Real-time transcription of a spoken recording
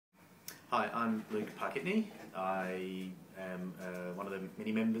Hi, I'm Luke Parkitny. I am one of the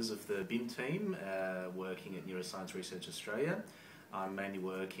many members of the BIM team working at Neuroscience Research Australia. I'm mainly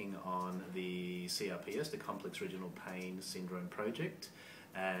working on the CRPS, the Complex Regional Pain Syndrome project,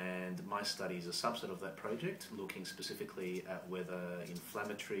 and my study is a subset of that project, looking specifically at whether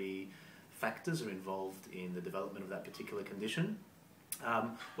inflammatory factors are involved in the development of that particular condition.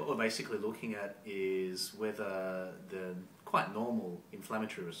 What we're basically looking at is whether the quite normal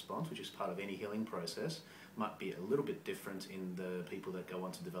inflammatory response, which is part of any healing process, might be a little bit different in the people that go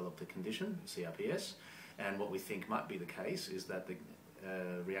on to develop the condition, CRPS. And what we think might be the case is that the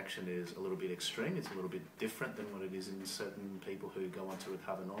reaction is a little bit extreme, it's a little bit different than what it is in certain people who go on to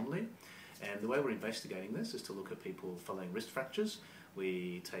recover normally. And the way we're investigating this is to look at people following wrist fractures.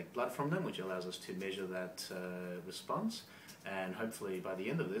 We take blood from them, which allows us to measure that response. And hopefully by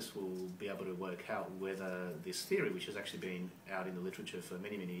the end of this we'll be able to work out whether this theory, which has actually been out in the literature for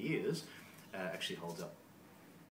many, many years, actually holds up.